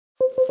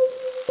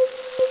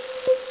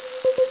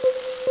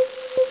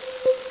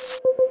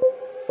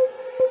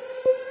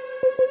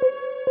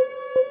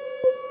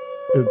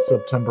It's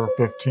September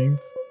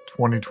 15th,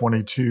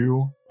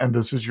 2022, and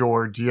this is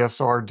your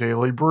DSR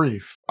Daily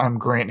Brief. I'm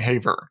Grant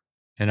Haver.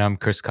 And I'm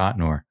Chris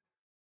Cotnor.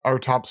 Our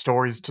top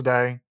stories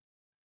today: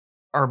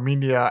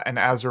 Armenia and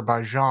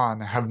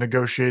Azerbaijan have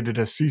negotiated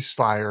a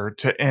ceasefire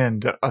to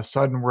end a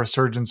sudden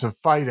resurgence of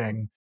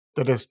fighting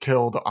that has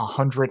killed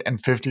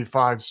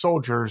 155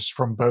 soldiers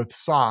from both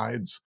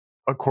sides,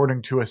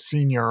 according to a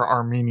senior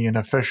Armenian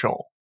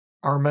official.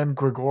 Armen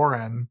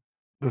Grigoryan,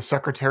 the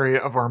Secretary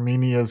of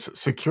Armenia's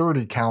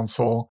Security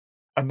Council,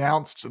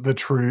 announced the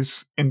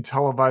truce in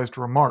televised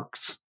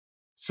remarks,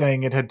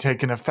 saying it had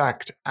taken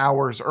effect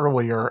hours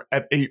earlier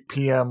at 8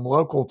 p.m.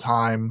 local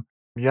time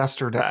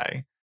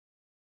yesterday.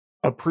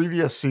 A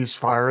previous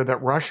ceasefire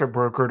that Russia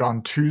brokered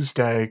on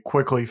Tuesday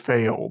quickly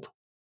failed.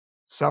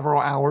 Several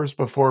hours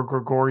before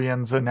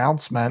Grigoryan's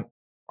announcement,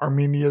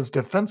 Armenia's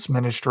defense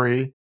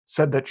ministry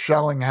said that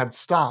shelling had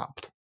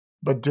stopped,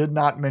 but did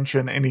not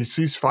mention any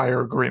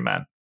ceasefire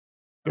agreement.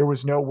 There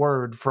was no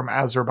word from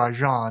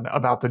Azerbaijan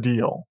about the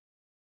deal.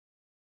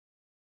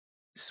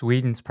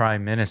 Sweden's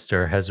prime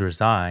minister has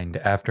resigned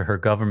after her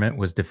government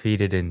was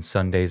defeated in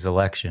Sunday's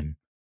election.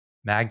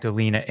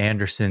 Magdalena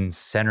Andersson's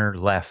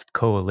center-left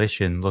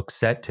coalition looks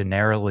set to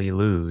narrowly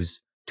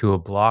lose to a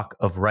bloc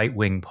of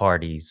right-wing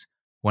parties,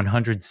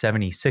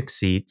 176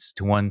 seats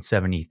to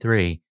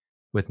 173,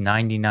 with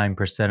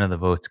 99% of the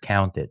votes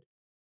counted.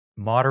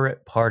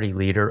 Moderate party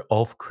leader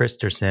Ulf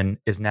Kristersson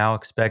is now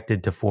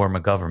expected to form a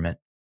government.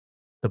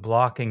 The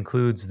bloc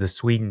includes the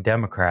Sweden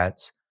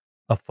Democrats,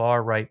 a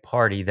far-right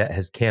party that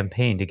has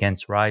campaigned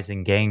against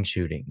rising gang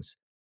shootings.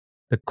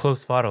 The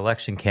close-fought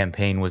election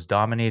campaign was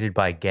dominated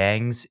by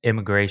gangs,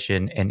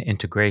 immigration, and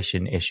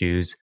integration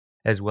issues,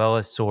 as well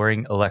as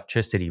soaring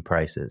electricity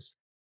prices.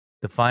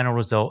 The final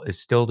result is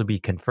still to be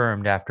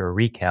confirmed after a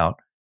recount,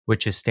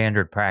 which is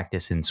standard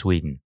practice in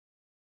Sweden.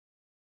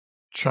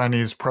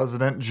 Chinese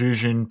President Xi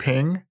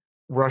Jinping,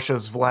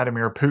 Russia's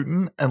Vladimir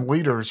Putin, and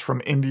leaders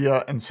from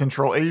India and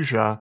Central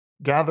Asia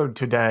gathered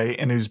today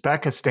in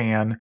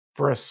Uzbekistan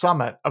for a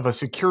summit of a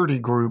security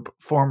group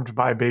formed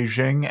by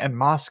Beijing and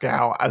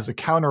Moscow as a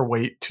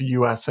counterweight to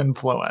U.S.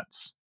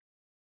 influence.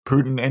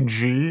 Putin and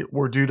Xi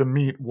were due to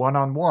meet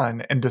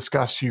one-on-one and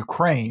discuss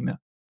Ukraine,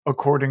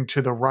 according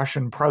to the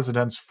Russian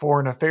president's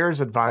foreign affairs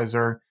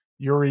advisor,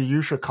 Yuri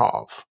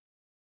Yushakov.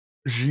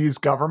 Xi's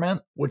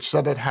government, which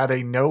said it had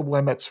a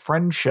no-limits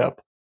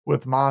friendship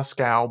with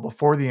Moscow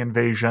before the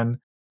invasion,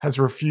 has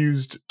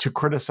refused to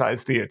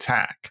criticize the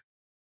attack.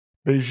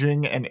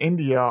 Beijing and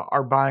India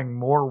are buying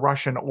more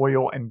Russian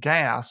oil and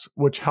gas,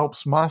 which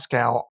helps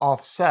Moscow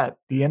offset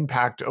the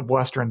impact of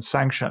Western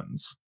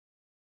sanctions.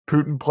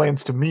 Putin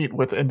plans to meet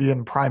with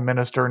Indian Prime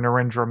Minister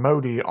Narendra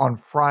Modi on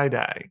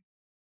Friday.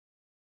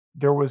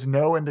 There was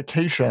no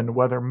indication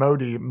whether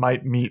Modi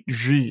might meet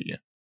Xi.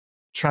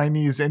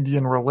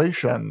 Chinese-Indian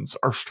relations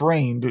are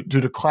strained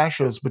due to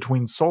clashes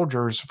between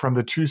soldiers from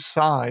the two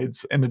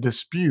sides in a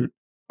dispute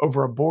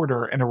over a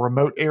border in a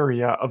remote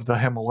area of the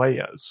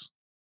Himalayas.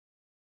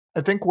 I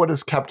think what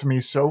has kept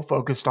me so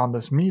focused on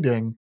this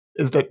meeting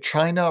is that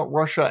China,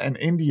 Russia, and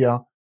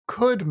India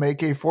could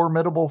make a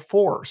formidable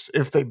force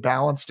if they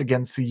balanced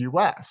against the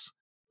US,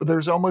 but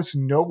there's almost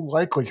no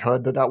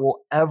likelihood that that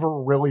will ever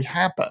really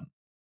happen.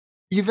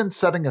 Even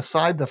setting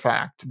aside the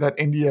fact that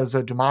India is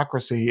a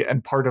democracy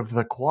and part of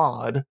the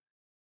Quad,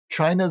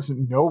 China's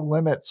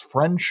no-limits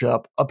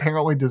friendship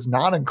apparently does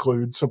not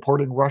include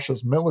supporting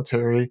Russia's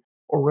military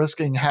or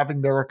risking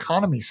having their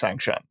economy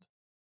sanctioned.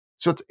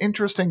 So it's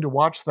interesting to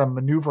watch them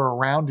maneuver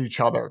around each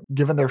other,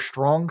 given their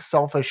strong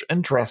selfish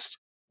interests,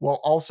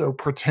 while also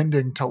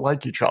pretending to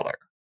like each other.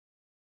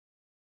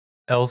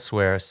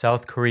 Elsewhere,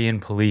 South Korean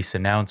police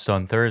announced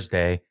on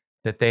Thursday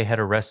that they had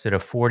arrested a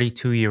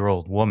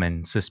 42-year-old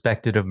woman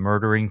suspected of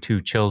murdering 2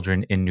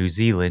 children in New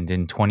Zealand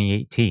in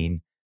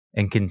 2018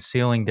 and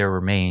concealing their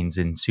remains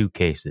in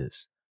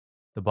suitcases.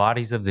 The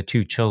bodies of the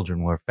 2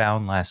 children were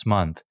found last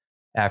month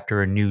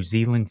after a New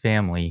Zealand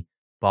family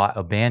bought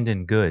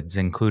abandoned goods,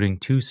 including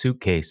 2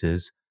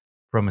 suitcases,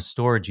 from a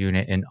storage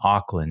unit in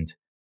Auckland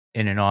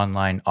in an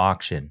online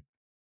auction.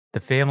 The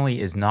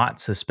family is not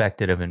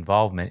suspected of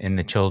involvement in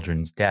the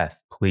children's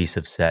death, police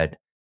have said.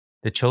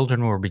 The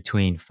children were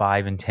between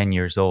 5 and 10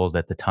 years old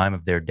at the time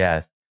of their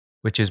death,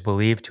 which is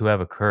believed to have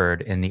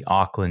occurred in the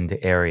Auckland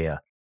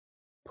area.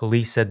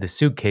 Police said the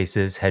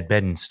suitcases had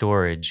been in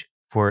storage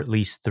for at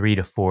least 3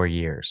 to 4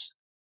 years.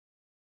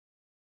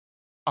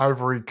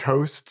 Ivory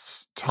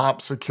Coast's top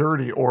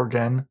security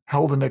organ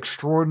held an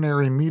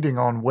extraordinary meeting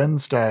on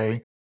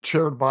Wednesday,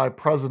 chaired by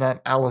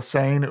President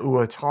Alassane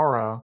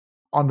Ouattara,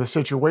 on the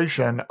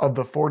situation of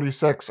the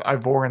 46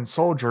 Ivorian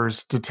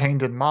soldiers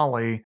detained in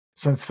Mali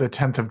since the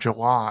 10th of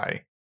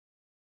July.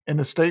 In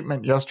a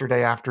statement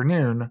yesterday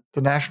afternoon,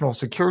 the National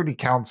Security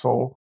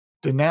Council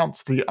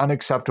denounced the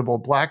unacceptable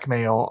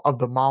blackmail of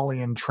the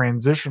Malian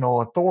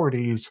transitional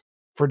authorities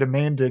for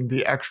demanding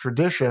the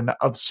extradition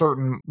of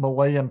certain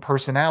Malayan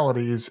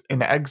personalities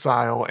in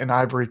exile in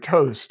Ivory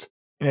Coast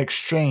in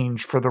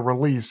exchange for the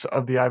release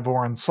of the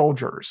Ivorian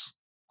soldiers.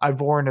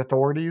 Ivorian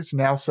authorities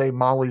now say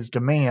Mali's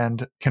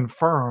demand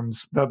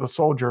confirms that the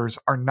soldiers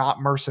are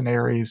not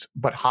mercenaries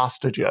but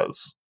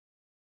hostages.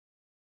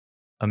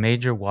 A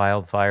major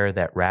wildfire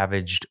that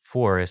ravaged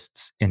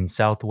forests in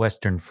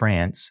southwestern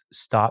France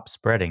stopped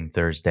spreading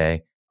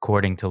Thursday,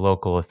 according to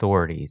local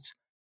authorities.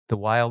 The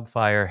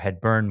wildfire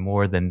had burned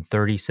more than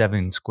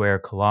 37 square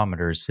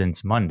kilometers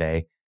since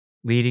Monday,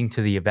 leading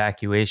to the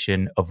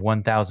evacuation of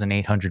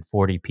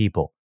 1,840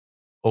 people.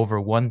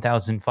 Over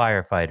 1,000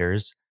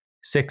 firefighters,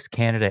 6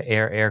 Canada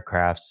Air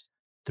aircrafts,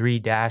 3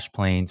 dash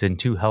planes, and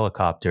 2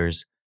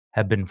 helicopters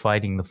have been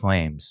fighting the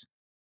flames.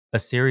 A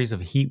series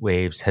of heat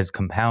waves has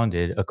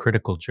compounded a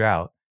critical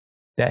drought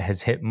that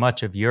has hit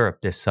much of Europe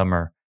this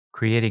summer,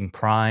 creating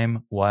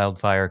prime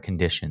wildfire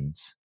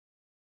conditions.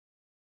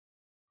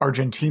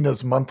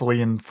 Argentina's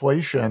monthly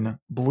inflation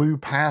blew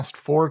past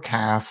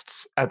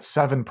forecasts at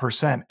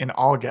 7% in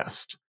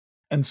August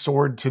and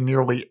soared to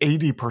nearly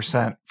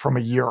 80% from a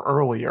year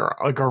earlier,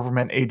 a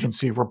government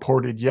agency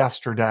reported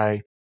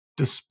yesterday,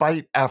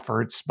 despite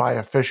efforts by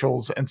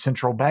officials and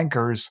central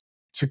bankers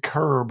to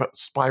curb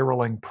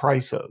spiraling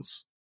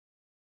prices.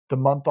 The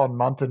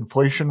month-on-month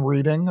inflation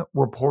reading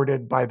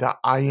reported by the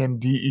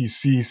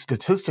INDEC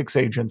Statistics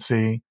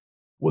Agency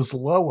was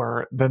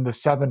lower than the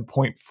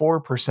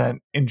 7.4%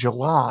 in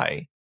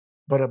July,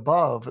 but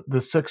above the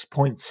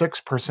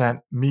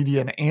 6.6%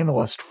 median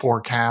analyst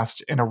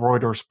forecast in a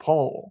Reuters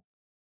poll.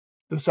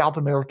 The South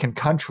American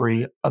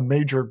country, a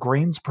major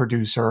grains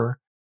producer,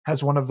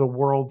 has one of the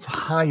world's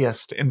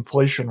highest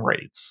inflation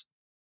rates.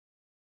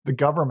 The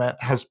government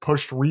has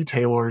pushed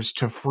retailers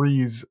to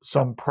freeze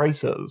some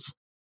prices,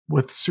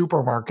 with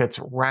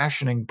supermarkets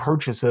rationing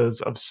purchases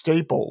of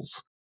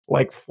staples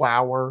like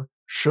flour,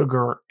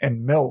 sugar,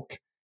 and milk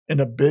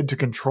in a bid to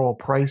control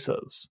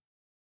prices.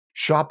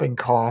 Shopping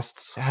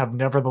costs have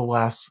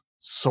nevertheless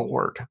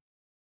soared.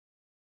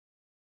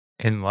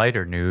 In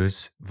lighter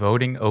news,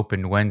 voting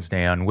opened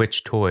Wednesday on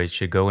which toys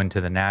should go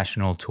into the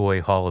National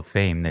Toy Hall of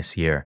Fame this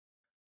year.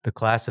 The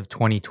class of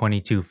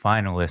 2022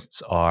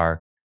 finalists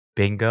are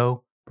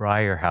Bingo,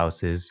 Briar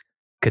Houses,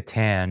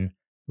 Catan,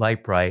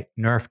 Lite-Brite,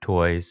 Nerf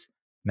Toys,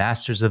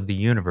 Masters of the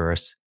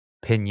Universe,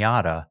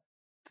 Pinata,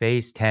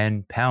 Phase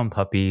 10, Pound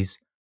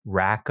Puppies,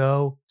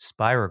 Racco,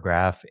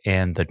 Spirograph,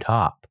 and The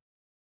Top.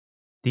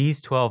 These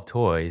 12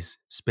 toys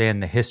span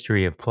the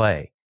history of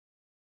play.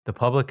 The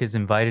public is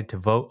invited to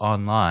vote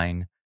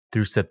online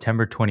through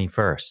September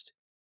 21st.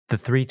 The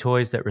 3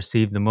 toys that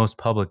receive the most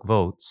public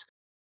votes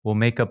will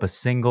make up a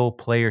single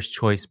player's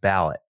choice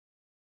ballot.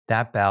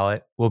 That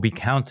ballot will be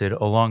counted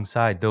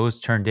alongside those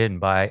turned in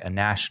by a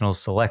national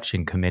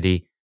selection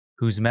committee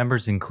whose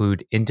members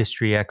include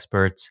industry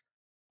experts,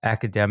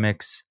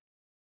 academics,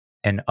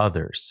 and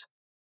others.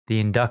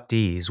 The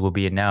inductees will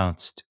be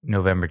announced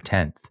November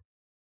 10th.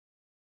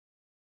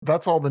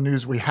 That's all the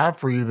news we have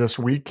for you this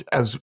week,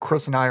 as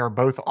Chris and I are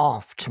both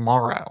off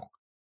tomorrow.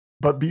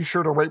 But be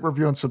sure to rate,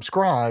 review, and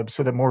subscribe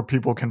so that more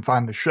people can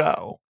find the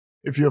show.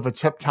 If you have a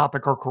tip,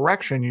 topic, or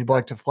correction you'd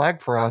like to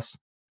flag for us,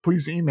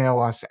 please email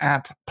us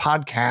at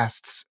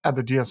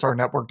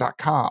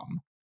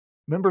podcasts@thedsrnetwork.com.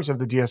 Members of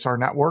the DSR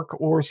Network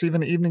will receive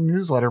an evening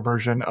newsletter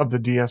version of the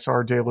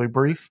DSR Daily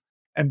Brief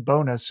and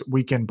bonus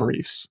weekend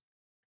briefs.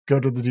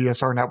 Go to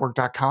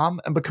thedsrnetwork.com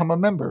and become a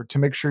member to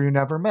make sure you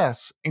never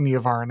miss any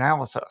of our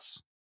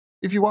analysis.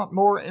 If you want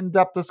more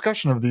in-depth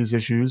discussion of these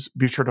issues,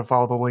 be sure to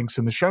follow the links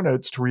in the show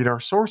notes to read our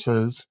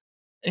sources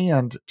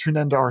and tune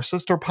into our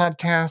sister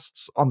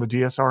podcasts on the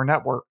DSR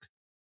Network.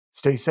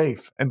 Stay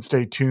safe and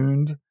stay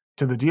tuned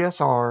to the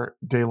DSR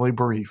Daily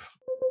Brief.